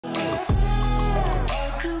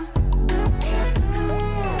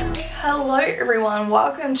Hello everyone,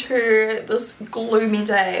 welcome to this gloomy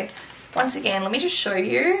day. Once again, let me just show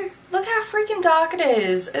you. Look how freaking dark it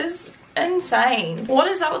is. It is insane. What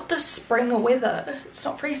is up with the spring weather? It's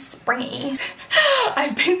not very springy.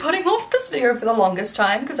 I've been putting off this video for the longest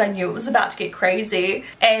time because I knew it was about to get crazy,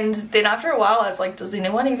 and then after a while I was like, does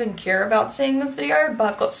anyone even care about seeing this video?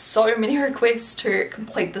 But I've got so many requests to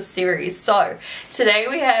complete this series. So today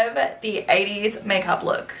we have the 80s makeup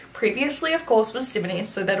look. Previously, of course, was 70s,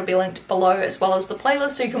 so that'll be linked below, as well as the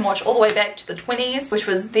playlist, so you can watch all the way back to the 20s, which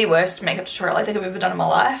was the worst makeup tutorial I think I've ever done in my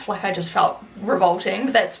life. Like, I just felt revolting,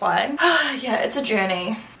 but that's fine. Yeah, it's a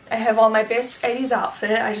journey. I have on my best 80s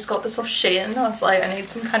outfit. I just got this off Shein. I was like, I need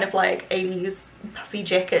some kind of like 80s puffy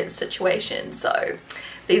jacket situation, so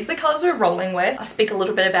these are the colours we're rolling with. I'll speak a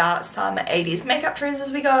little bit about some 80s makeup trends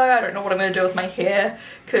as we go. I don't know what I'm going to do with my hair,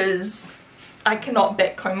 because I cannot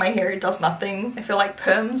back comb my hair, it does nothing. I feel like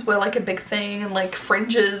perms were like a big thing, and like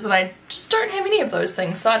fringes, and I just don't have any of those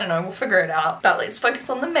things, so I don't know, we'll figure it out. But let's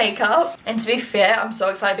focus on the makeup. And to be fair, I'm so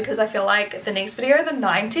excited because I feel like the next video, the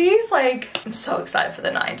 90s, like I'm so excited for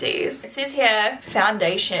the 90s. It says here,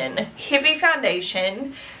 foundation, heavy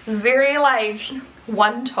foundation, very like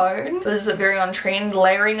one tone. This is very on trend,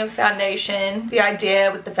 layering of foundation. The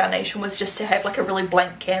idea with the foundation was just to have like a really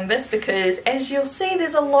blank canvas, because as you'll see,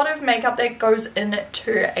 there's a lot of makeup that goes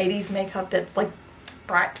into 80s makeup that's like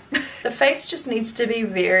bright. The face just needs to be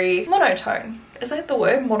very monotone. Is that the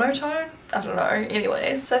word, monotone? I don't know.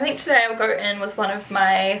 Anyways, so I think today I'll go in with one of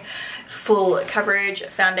my full coverage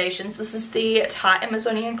foundations. This is the Tarte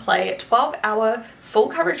Amazonian Clay 12-hour full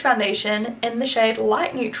coverage foundation in the shade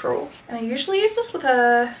light neutral, and I usually use this with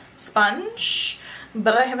a sponge,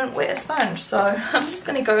 but I haven't wet a sponge, so I'm just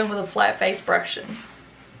gonna go in with a flat face brush and,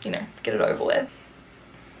 you know, get it over with.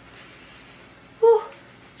 Whew,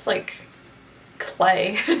 it's like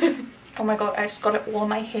clay. Oh my god, I just got it all in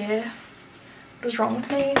my hair. What is wrong with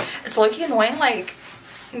me? It's low-key annoying like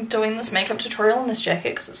doing this makeup tutorial in this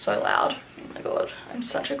jacket because it's so loud. Oh my god, I'm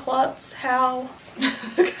such a klutz. How?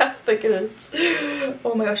 Look how thick it is.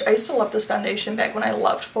 Oh my gosh, I used to love this foundation back when I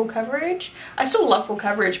loved full coverage. I still love full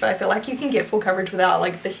coverage, but I feel like you can get full coverage without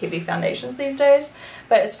like the heavy foundations these days.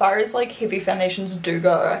 But as far as like heavy foundations do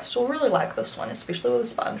go, I still really like this one, especially with a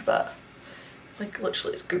sponge, but like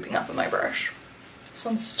literally it's gooping up in my brush. This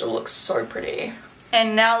one still looks so pretty.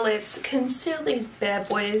 And now let's conceal these bad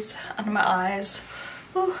boys under my eyes.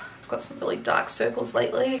 Ooh, I've got some really dark circles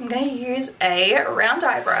lately. I'm going to use a round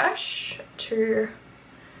eye brush to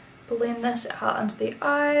blend this out under the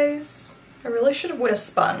eyes. I really should have wet a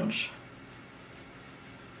sponge.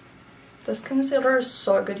 This concealer is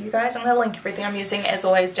so good, you guys. I'm going to link everything I'm using as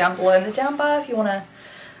always down below in the down bar if you want to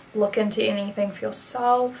look into anything for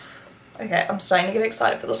yourself. Okay, I'm starting to get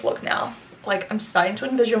excited for this look now. Like, I'm starting to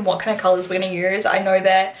envision what kind of colours we're going to use. I know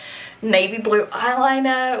that navy blue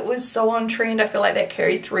eyeliner was so on trend. I feel like that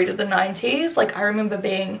carried through to the 90s. Like, I remember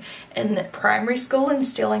being in primary school and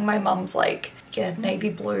stealing my mum's like, yeah, navy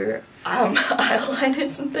blue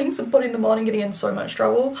eyeliners and things and putting them on and getting in so much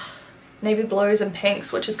trouble. Navy blues and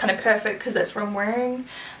pinks, which is kind of perfect because that's what I'm wearing.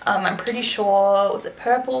 I'm pretty sure, was it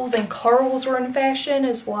purples and corals were in fashion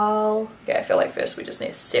as well. Okay, I feel like first we just need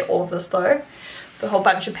to set all of this though. A whole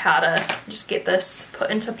bunch of powder, just get this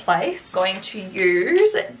put into place. I'm going to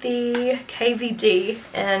use the KVD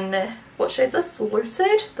in, what shade is this?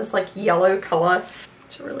 Lucid? This like yellow color.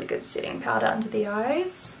 It's a really good setting powder under the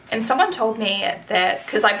eyes. And someone told me that,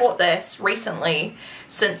 because I bought this recently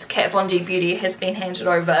since Kat Von D Beauty has been handed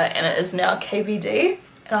over and it is now KVD.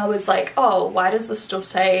 And I was like, oh, why does this still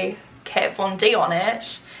say Kat Von D on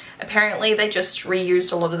it? Apparently they just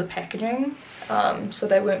reused a lot of the packaging. So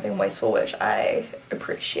they weren't being wasteful, which I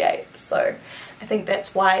appreciate. So I think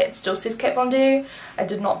that's why it still says Kat Von D. I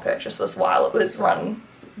did not purchase this while it was run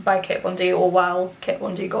by Kat Von D or while Kat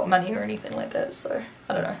Von D got money or anything like that. So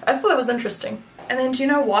I don't know. I thought that was interesting. And then do you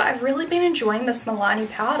know what? I've really been enjoying this Milani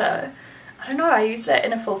powder. I don't know, I used it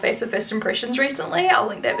in a full face of First Impressions recently. I'll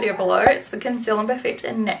link that video below. It's the Conceal and Perfect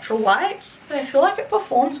in Natural White. But I feel like it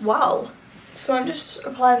performs well. So I'm just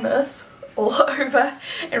applying this all over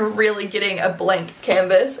and really getting a blank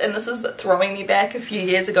canvas, and this is throwing me back a few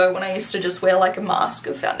years ago when I used to just wear like a mask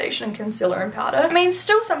of foundation and concealer and powder. I mean,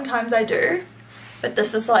 still sometimes I do, but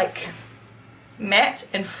this is like matte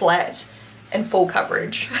and flat and full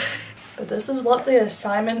coverage. But this is what the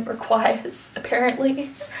assignment requires,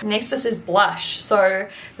 apparently. Next, this is blush. So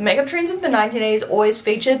the makeup trends of the 1980s always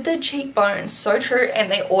featured the cheekbones, so true, and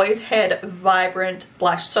they always had vibrant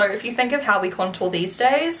blush. So if you think of how we contour these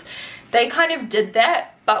days, they kind of did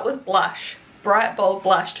that, but with blush. bright bold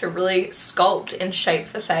blush to really sculpt and shape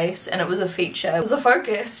the face, and it was a feature. It was a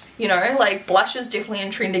focus, you know, like blush is definitely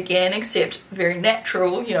in trend again, except very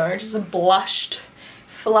natural, you know, just a blushed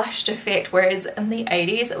flushed effect, whereas in the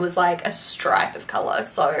 80s it was like a stripe of colour.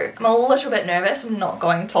 So I'm a little bit nervous, I'm not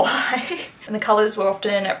going to lie. And the colours were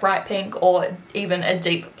often a bright pink or even a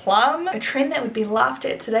deep plum, a trend that would be laughed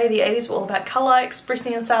at today. The 80s were all about colour,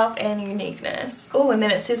 expressing yourself and uniqueness. Oh, and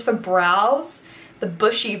then it says for brows, the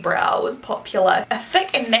bushy brow was popular. A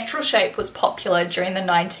thick and natural shape was popular during the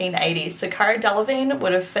 1980s, so Cara Delevingne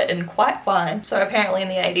would have fit in quite fine. So apparently in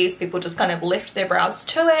the 80s people just kind of left their brows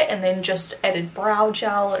to it and then just added brow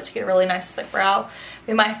gel to get a really nice thick brow.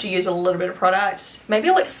 We might have to use a little bit of product.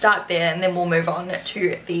 Maybe let's start there and then we'll move on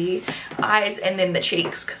to the eyes and then the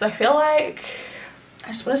cheeks, because I feel like I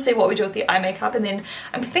just want to see what we do with the eye makeup, and then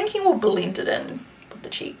I'm thinking we'll blend it in with the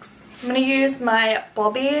cheeks. I'm going to use my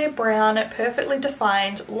Bobbi Brown Perfectly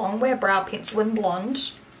Defined Longwear Brow Pencil in Blonde.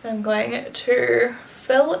 And I'm going to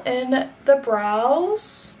fill in the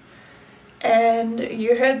brows. And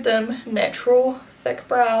you heard them, natural thick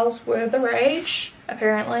brows were the rage,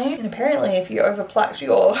 apparently. And apparently if you overplucked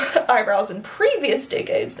your eyebrows in previous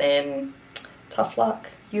decades, then tough luck.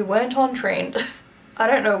 You weren't on trend. I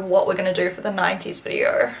don't know what we're going to do for the 90s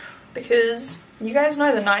video, because you guys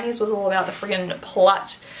know the 90s was all about the friggin'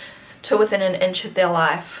 plucked to within an inch of their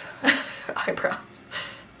life eyebrows.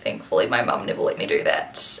 Thankfully my mum never let me do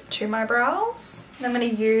that to my brows. And I'm going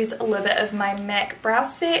to use a little bit of my MAC brow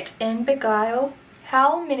set in Beguile.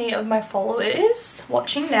 How many of my followers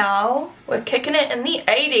watching now were kicking it in the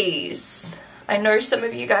 80s? I know some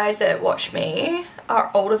of you guys that watch me are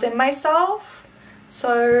older than myself,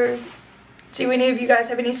 so do any of you guys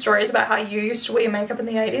have any stories about how you used to wear makeup in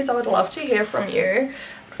the 80s? I would love to hear from you.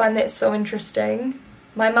 I find that so interesting.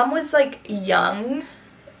 My mum was like young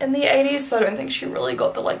in the 80s, so I don't think she really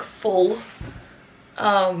got the like full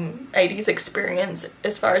 80s experience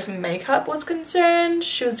as far as makeup was concerned.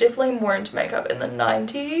 She was definitely more into makeup in the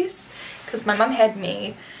 90s, because my mum had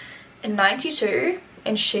me in 92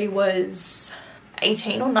 and she was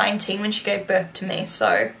 18 or 19 when she gave birth to me,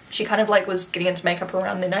 so she kind of like was getting into makeup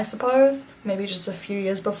around then, I suppose, maybe just a few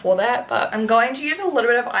years before that. But I'm going to use a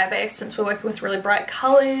little bit of eye base since we're working with really bright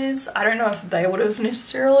colors. I don't know if they would have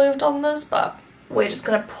necessarily have done this, but we're just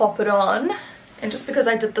gonna pop it on. And just because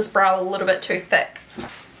I did this brow a little bit too thick,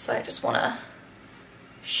 so I just want to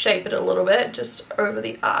shape it a little bit just over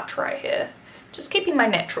the arch right here, just keeping my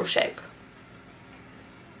natural shape.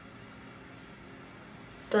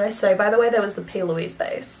 Did I say, by the way, that was the P. Louise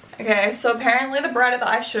base. Okay, so apparently the brighter the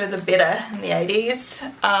eyeshadow, the better in the 80s.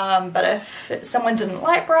 But if someone didn't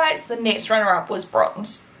like brights, the next runner-up was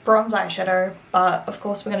bronze eyeshadow. But of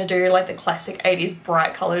course we're going to do like the classic 80s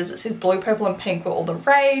bright colors. It says blue, purple and pink were all the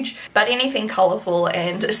rage, but anything colorful,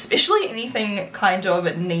 and especially anything kind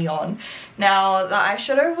of neon. Now the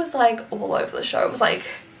eyeshadow was like all over the show. It was like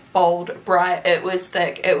bold, bright, it was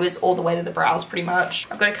thick, it was all the way to the brows pretty much.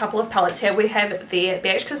 I've got a couple of palettes here. We have the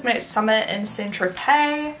BH Cosmetics Summer in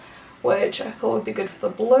Saint-Tropez, which I thought would be good for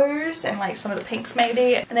the blues and like some of the pinks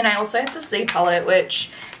maybe. And then I also have the Z palette,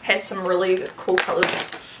 which has some really cool colors,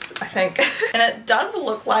 I think. And it does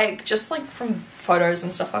look like, just like from photos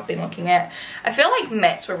and stuff I've been looking at, I feel like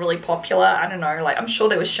mattes were really popular. I don't know, like I'm sure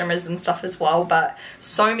there was shimmers and stuff as well, but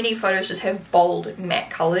so many photos just have bold matte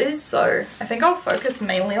colors, so I think I'll focus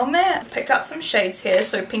mainly on that. I've picked up some shades here,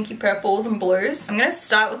 so pinky purples and blues. I'm gonna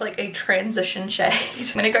start with like a transition shade.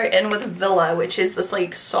 I'm gonna go in with Villa, which is this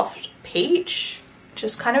like soft peach,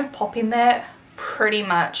 just kind of popping that pretty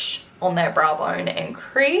much on that brow bone and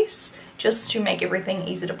crease, just to make everything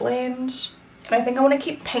easy to blend. And I think I want to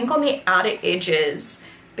keep pink on the outer edges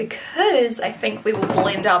because I think we will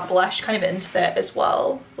blend our blush kind of into that as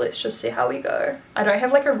well. Let's just see how we go. I don't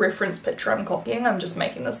have like a reference picture I'm copying, I'm just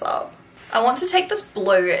making this up. I want to take this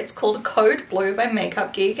blue, it's called Code Blue by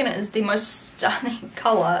Makeup Geek, and it is the most stunning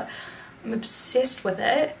color. I'm obsessed with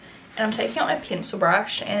it. And I'm taking out my pencil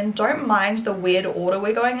brush, and don't mind the weird order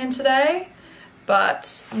we're going in today,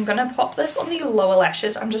 but I'm gonna pop this on the lower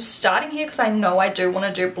lashes. I'm just starting here because I know I do want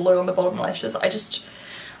to do blue on the bottom lashes.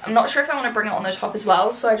 I'm not sure if I want to bring it on the top as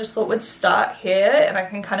well, so I just thought we'd start here and I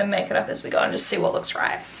can kind of make it up as we go and just see what looks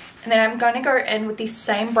right. And then I'm going to go in with the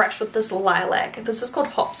same brush with this lilac. This is called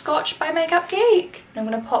Hopscotch by Makeup Geek. And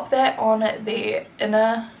I'm going to pop that on the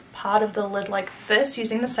inner part of the lid like this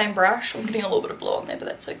using the same brush. I'm getting a little bit of blue on there, but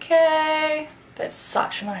that's okay. That's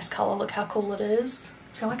such a nice color. Look how cool it is.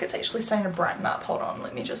 I feel like it's actually starting to brighten up. Hold on,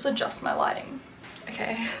 let me just adjust my lighting.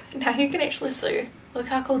 Okay, now you can actually see. Look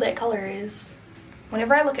how cool that color is.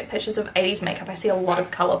 Whenever I look at pictures of 80s makeup, I see a lot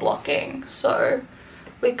of color blocking. So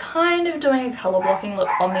we're kind of doing a color blocking look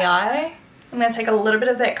on the eye. I'm going to take a little bit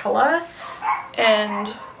of that colour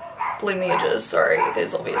and blend the edges. Sorry,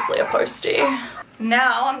 there's obviously a postie.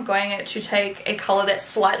 Now I'm going to take a colour that's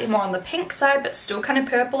slightly more on the pink side but still kind of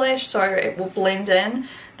purplish, so it will blend in.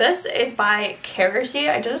 This is by Craves.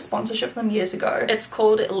 I did a sponsorship for them years ago. It's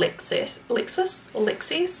called Lexis,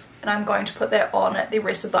 and I'm going to put that on the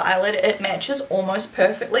rest of the eyelid. It matches almost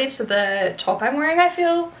perfectly to the top I'm wearing, I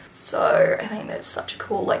feel. So I think that's such a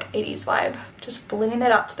cool like 80s vibe. Just blending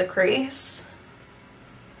that up to the crease.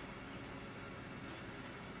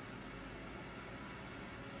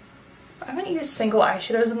 I haven't used single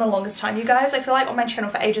eyeshadows in the longest time, you guys. I feel like on my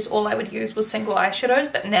channel for ages all I would use was single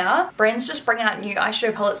eyeshadows, but now brands just bring out new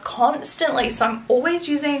eyeshadow palettes constantly, so I'm always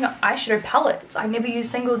using eyeshadow palettes. I never use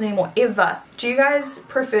singles anymore, ever. Do you guys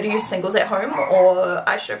prefer to use singles at home or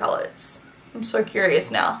eyeshadow palettes? I'm so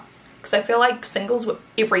curious now, because I feel like singles were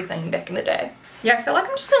everything back in the day. Yeah, I feel like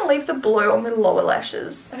I'm just going to leave the blue on the lower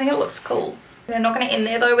lashes. I think it looks cool. They're not going to end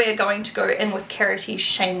there though. We're going to go in with Carroty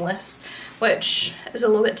Shameless, which is a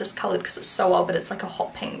little bit discolored because it's so old, but it's like a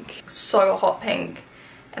hot pink. So hot pink.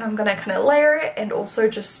 And I'm going to kind of layer it and also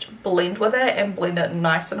just blend with it and blend it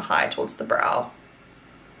nice and high towards the brow.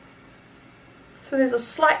 So there's a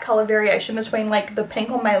slight colour variation between like the pink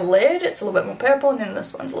on my lid, it's a little bit more purple, and then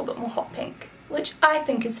this one's a little bit more hot pink, which I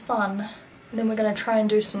think is fun. And then we're going to try and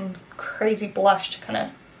do some crazy blush to kind of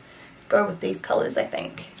go with these colours, I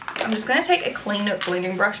think. I'm just going to take a clean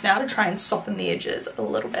blending brush now to try and soften the edges a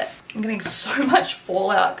little bit. I'm getting so much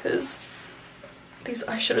fallout because these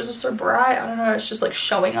eyeshadows are so bright. I don't know, it's just like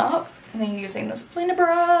showing up. And then using this blender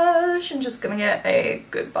brush and just giving it a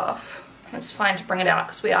good buff. And it's fine to bring it out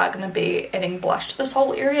because we are going to be adding blush to this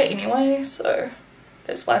whole area anyway. So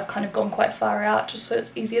that's why I've kind of gone quite far out, just so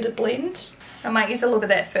it's easier to blend. I might use a little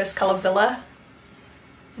bit of that first colour Villa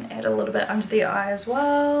and add a little bit under the eye as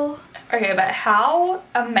well. Okay, but how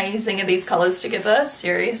amazing are these colours together?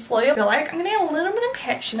 Seriously, I feel like I'm gonna get a little bit of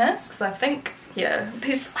patchiness because I think, yeah,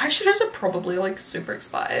 these eyeshadows are probably like super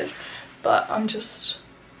expired, but I'm just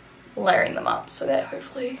layering them up so that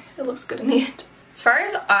hopefully it looks good in the end. As far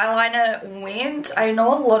as eyeliner went, I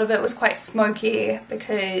know a lot of it was quite smoky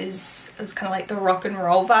because it was kind of like the rock and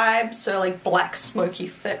roll vibe, so like black smoky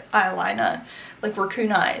thick eyeliner, like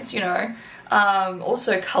raccoon eyes, you know.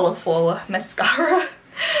 Also colourful mascara.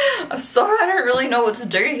 So I don't really know what to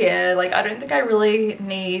do here. Like, I don't think I really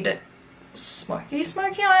need smoky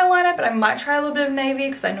eyeliner, but I might try a little bit of navy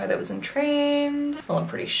because I know that was in trend. Well, I'm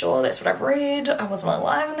pretty sure that's what I've read. I wasn't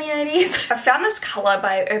alive in the 80s. I found this colour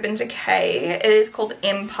by Urban Decay. It is called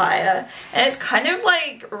Empire, and it's kind of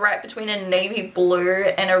like right between a navy blue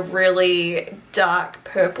and a really dark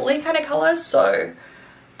purpley kind of colour. So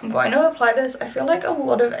I'm going to apply this. I feel like a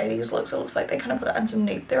lot of 80s looks, it looks like they kind of put it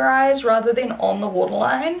underneath their eyes rather than on the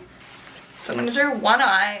waterline. So I'm going to do one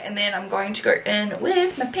eye, and then I'm going to go in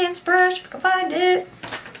with my pants brush, if I can find it,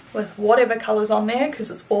 with whatever colour's on there because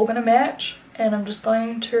it's all going to match. And I'm just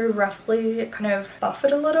going to roughly kind of buff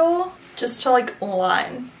it a little, just to like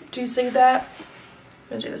line. Do you see that? I'm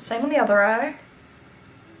going to do the same on the other eye.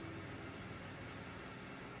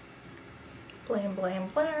 Blend,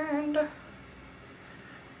 blend, blend.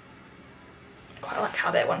 Quite like how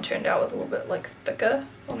that one turned out with a little bit like thicker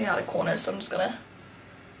on the outer corners, so I'm just gonna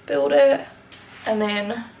build it, and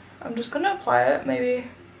then I'm just gonna apply it maybe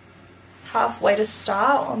halfway to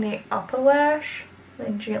start on the upper lash,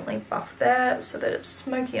 then gently buff that so that it's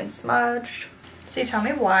smoky and smudged. See, tell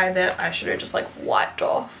me why that eyeshadow just like wiped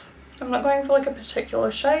off. I'm not going for like a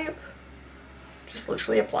particular shape, just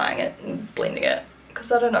literally applying it and blending it. Because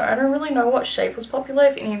I don't know, I don't really know what shape was popular.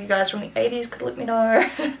 If any of you guys from the 80s could let me know.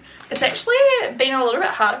 It's actually been a little bit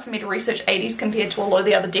harder for me to research 80s compared to a lot of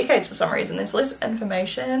the other decades for some reason. There's less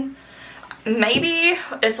information. Maybe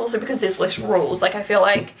it's also because there's less rules. Like, I feel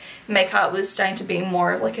like makeup was starting to be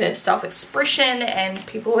more of like a self-expression, and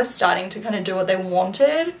people were starting to kind of do what they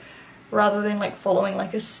wanted rather than like following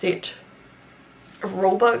like a set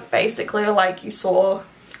rule book, basically, like you saw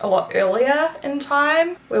a lot earlier in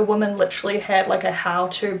time, where women literally had like a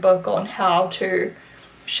how-to book on how to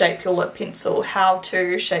shape your lip pencil, how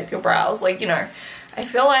to shape your brows. Like, you know, I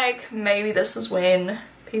feel like maybe this is when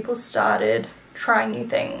people started trying new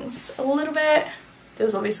things a little bit. There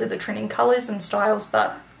was obviously the trending colours and styles,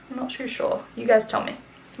 but I'm not too sure. You guys tell me.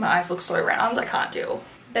 My eyes look so round, I can't deal.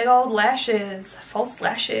 Big old lashes, false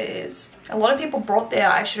lashes. A lot of people brought their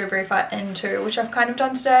eyeshadow very far into, which I've kind of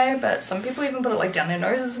done today, but some people even put it like down their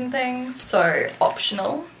noses and things. So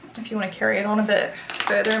optional. If you want to carry it on a bit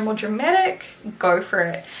further and more dramatic, go for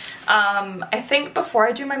it. I think before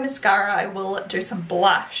I do my mascara, I will do some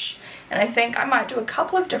blush. And I think I might do a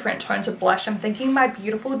couple of different tones of blush. I'm thinking my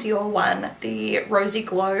beautiful Dior one, the Rosy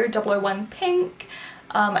Glow 001 Pink,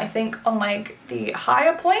 I think on like the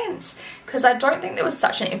higher points, because I don't think there was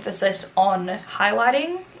such an emphasis on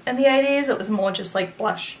highlighting in the 80s. It was more just like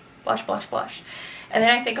blush, blush, blush, blush. And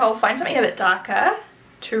then I think I'll find something a bit darker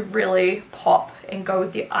to really pop and go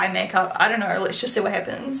with the eye makeup. I don't know, let's just see what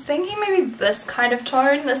happens. Thinking maybe this kind of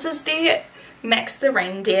tone. This is the Max the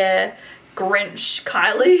Reindeer Grinch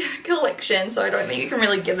Kylie collection, so I don't think you can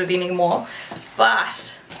really give it any more.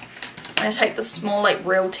 But I'm gonna take the small like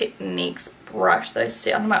Real Techniques brush that I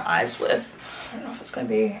set under my eyes with. I don't know if it's gonna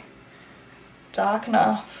be dark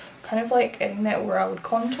enough. Kind of like adding that where I would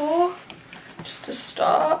contour just to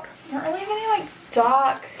start. I don't really have any like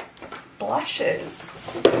dark blushes.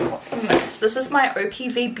 What's the mix? This is my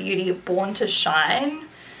OPV Beauty Born to Shine.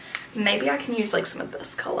 Maybe I can use like some of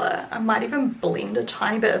this color. I might even blend a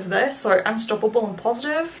tiny bit of this, so Unstoppable and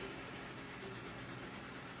Positive.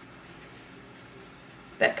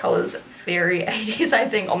 That color's very 80s, I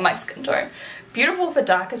think, on my skin tone. Beautiful for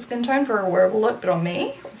darker skin tone for a wearable look, but on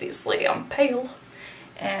me, obviously, I'm pale.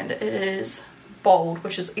 And it is bold,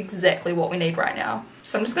 which is exactly what we need right now.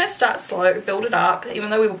 So I'm just going to start slow, build it up, even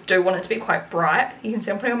though we do want it to be quite bright. You can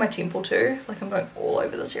see I'm putting on my temple too, like I'm going all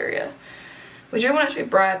over this area. We do want it to be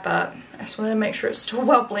bright, but I just wanted to make sure it's still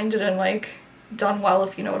well blended and like done well,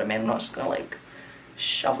 if you know what I mean. I'm not just going to like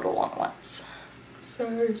shove it all on at once.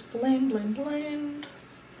 So just blend, blend, blend.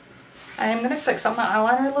 I am going to fix up my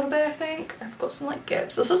eyeliner a little bit, I think. I've got some like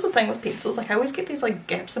gaps. This is the thing with pencils, like I always get these like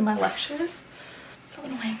gaps in my lashes. So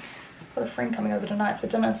annoying. I've got a friend coming over tonight for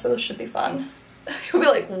dinner, so this should be fun. He'll be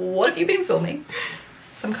like, what have you been filming?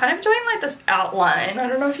 So I'm kind of doing like this outline. I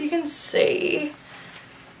don't know if you can see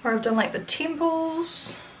where I've done like the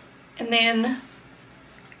temples and then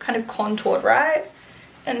kind of contoured, right?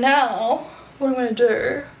 And now what I'm going to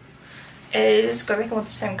do is go back in with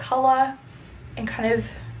the same color and kind of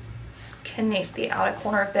connect the outer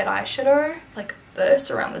corner of that eyeshadow like this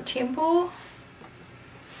around the temple.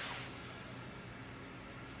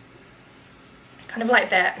 Kind of like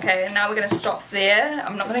that. Okay, and now we're going to stop there.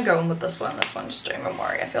 I'm not going to go in with this one. This one, just don't even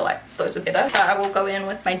worry. I feel like those are better. But I will go in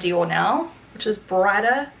with my Dior now, which is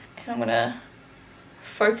brighter. And I'm going to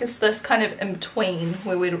focus this kind of in between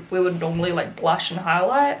where we would normally like blush and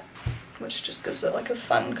highlight, which just gives it like a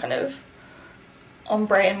fun kind of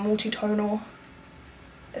ombre and multi-tonal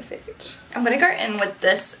effect. I'm going to go in with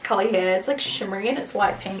this color here. It's like shimmery and it's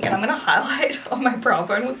light pink, and I'm going to highlight on my brow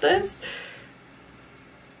bone with this,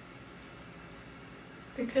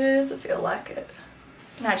 because I feel like it.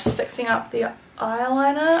 Now just fixing up the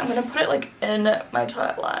eyeliner. I'm going to put it like in my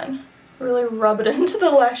tight line. Really rub it into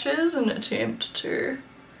the lashes and attempt to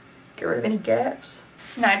get rid of any gaps.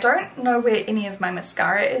 Now I don't know where any of my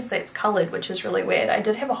mascara is that's coloured, which is really weird. I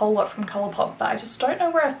did have a whole lot from Colourpop, but I just don't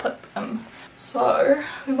know where I've put them. So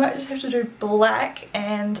we might just have to do black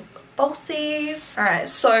and falsies. Alright,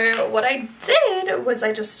 so what I did was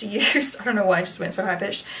I just used, I don't know why I just went so high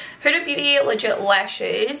pitched, Huda Beauty Legit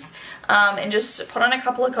Lashes, and just put on a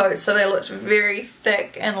couple of coats so they looked very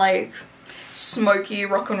thick and like smoky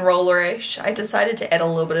rock and roller-ish. I decided to add a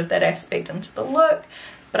little bit of that aspect into the look,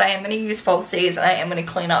 but I am going to use falsies and I am going to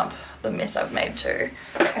clean up the mess I've made too.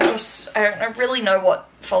 I don't really know what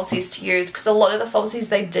falsies to use, because a lot of the falsies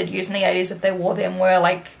they did use in the 80s, if they wore them, were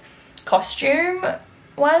like costume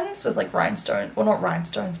ones with like rhinestones, well not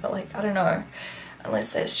rhinestones, but like I don't know,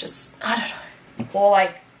 unless that's just, I don't know, or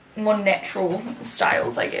like more natural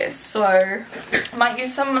styles I guess. So I might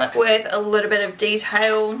use some with a little bit of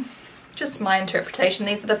detail, just my interpretation.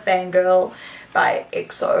 These are the Fangirl by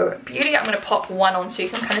XO Beauty. I'm going to pop one on so you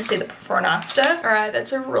can kind of see the before and after. Alright,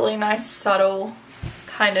 that's a really nice subtle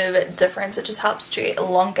kind of difference. It just helps to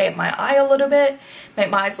elongate my eye a little bit, make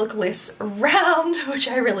my eyes look less round, which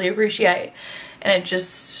I really appreciate. And it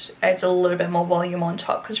just adds a little bit more volume on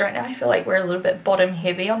top, because right now I feel like we're a little bit bottom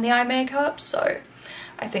heavy on the eye makeup, so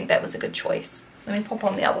I think that was a good choice. Let me pop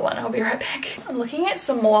on the other one, I'll be right back. I'm looking at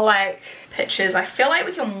some more like pictures. I feel like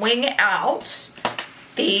we can wing out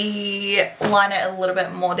the liner a little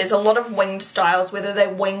bit more. There's a lot of winged styles, whether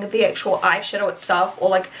they wing the actual eyeshadow itself or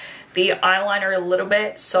like the eyeliner a little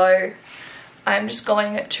bit. So I'm just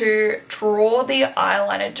going to draw the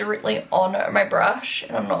eyeliner directly on my brush,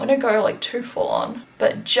 and I'm not going to go like too full on,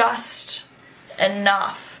 but just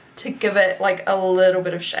enough to give it like a little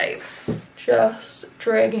bit of shape. Just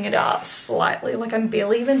dragging it out slightly, like I'm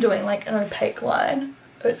barely even doing like an opaque line.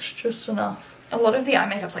 It's just enough. A lot of the eye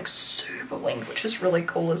makeup's like super winged, which is really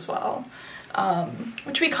cool as well.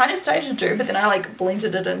 Which we kind of started to do, but then I like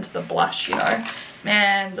blended it into the blush, you know.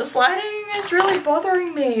 Man, this lighting is really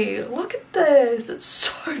bothering me. Look at this. It's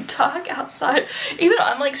so dark outside. Even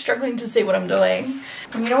I'm like struggling to see what I'm doing.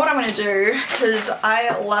 And you know what I'm gonna do? Because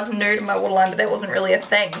I love nude in my waterline, but that wasn't really a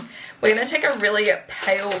thing. We're gonna take a really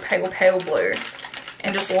pale blue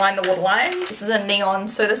and just line the waterline. This is a neon,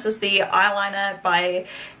 so this is the eyeliner by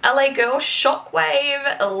LA Girl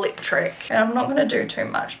Shockwave Electric. And I'm not gonna do too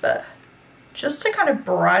much, but just to kind of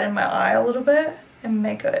brighten my eye a little bit and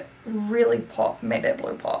make it really pop, make that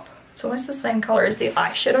blue pop. It's almost the same color as the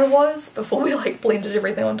eyeshadow was before we like blended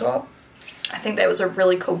everything on top. I think that was a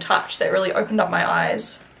really cool touch that really opened up my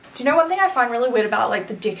eyes. Do you know one thing I find really weird about like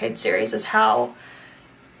the Decade series is how,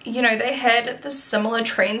 you know, they had the similar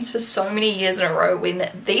trends for so many years in a row, when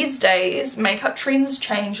these days makeup trends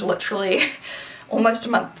change literally almost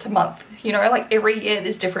month to month. You know, like every year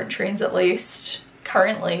there's different trends at least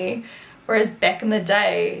currently, whereas back in the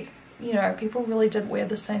day, you know, people really did wear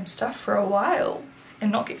the same stuff for a while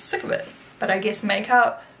and not get sick of it. But I guess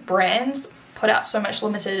makeup brands put out so much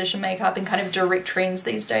limited edition makeup and kind of direct trends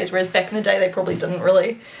these days, whereas back in the day they probably didn't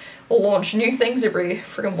really launch new things every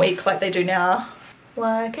freaking week like they do now.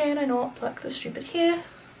 Why can I not pluck the stupid hair?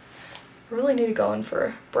 I really need to go in for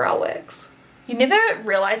a brow wax. You never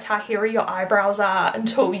realise how hairy your eyebrows are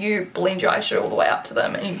until you blend your eyeshadow all the way up to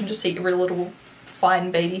them and you can just see every little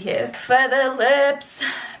fine baby hair. For the lips,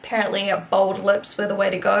 apparently bold lips were the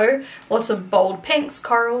way to go. Lots of bold pinks,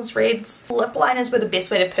 corals, reds. Lip liners were the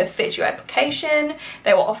best way to perfect your application.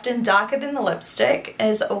 They were often darker than the lipstick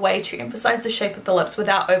as a way to emphasize the shape of the lips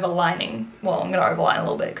without overlining. Well, I'm gonna overline a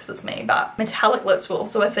little bit because it's me, but metallic lips were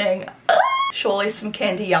also a thing. Surely some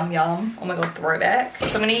Candy Yum Yum. Oh my god, throwback.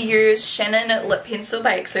 So I'm gonna use Shannon Lip Pencil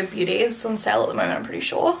by XO Beauty. It's on sale at the moment, I'm pretty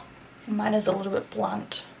sure. And mine is a little bit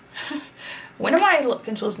blunt. When are my lip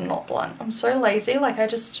pencils not blunt? I'm so lazy, like I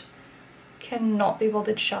just cannot be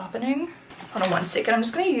bothered sharpening. Hold on one second, I'm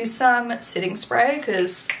just going to use some setting spray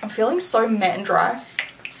because I'm feeling so matte and dry.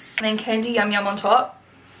 And then Candy Yum Yum on top.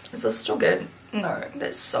 Is this still good? No,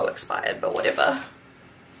 that's so expired, but whatever.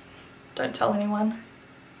 Don't tell anyone.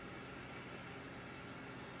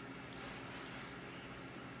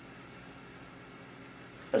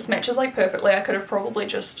 This matches like perfectly. I could have probably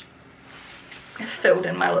just filled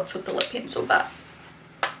in my lips with the lip pencil, but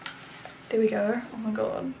there we go. Oh my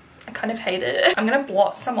god, I kind of hate it. I'm gonna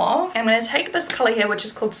blot some off. I'm gonna take this color here, which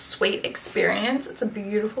is called Sweet Experience. It's a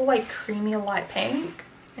beautiful like creamy light pink,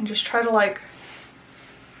 and just try to like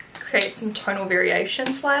create some tonal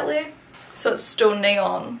variation slightly, so it's still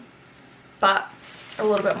neon but a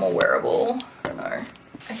little bit more wearable. I don't know.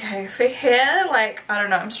 Okay, for hair, like, I don't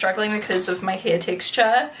know, I'm struggling because of my hair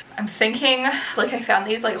texture. I'm thinking, like, I found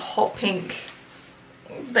these like hot pink,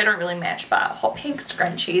 they don't really match, but hot pink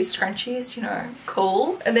scrunchies, you know,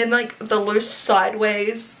 cool. And then like the loose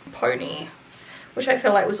sideways pony, which I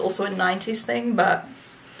feel like was also a 90s thing, but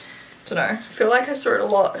I don't know, I feel like I saw it a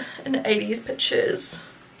lot in 80s pictures,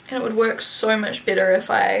 and it would work so much better if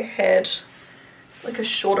I had like a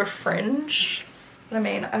shorter fringe. But I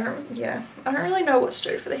mean, I don't really know what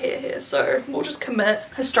to do for the hair here, so we'll just commit.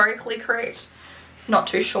 Historically correct, not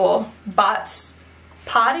too sure, but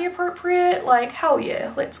party appropriate, like hell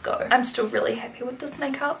yeah, let's go. I'm still really happy with this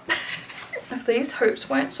makeup. If these hoops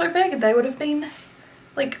weren't so big, they would have been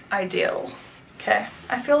like ideal. Okay,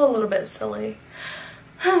 I feel a little bit silly.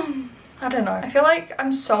 I don't know. I feel like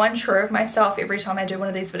I'm so unsure of myself every time I do one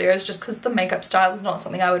of these videos, just because the makeup style is not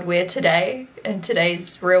something I would wear today in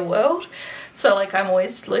today's real world. So like I'm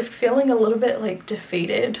always left feeling a little bit like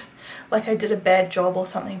defeated, like I did a bad job or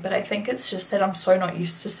something, but I think it's just that I'm so not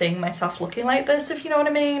used to seeing myself looking like this, if you know what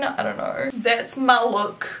I mean. I don't know. That's my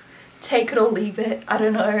look. Take it or leave it. I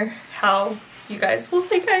don't know how you guys will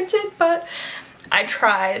think I did, but I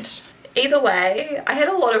tried. Either way, I had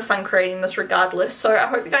a lot of fun creating this regardless, so I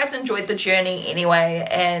hope you guys enjoyed the journey anyway,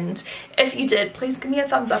 and if you did, please give me a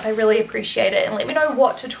thumbs up. I really appreciate it, and let me know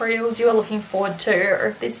what tutorials you are looking forward to, or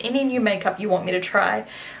if there's any new makeup you want me to try.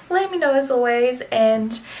 Let me know as always,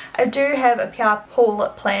 and I do have a PR haul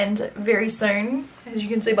planned very soon. As you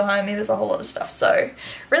can see behind me, there's a whole lot of stuff, so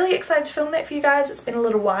really excited to film that for you guys. It's been a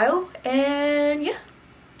little while, and yeah,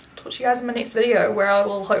 talk to you guys in my next video where I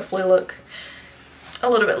will hopefully look a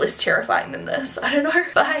little bit less terrifying than this. I don't know.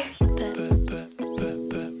 Bye.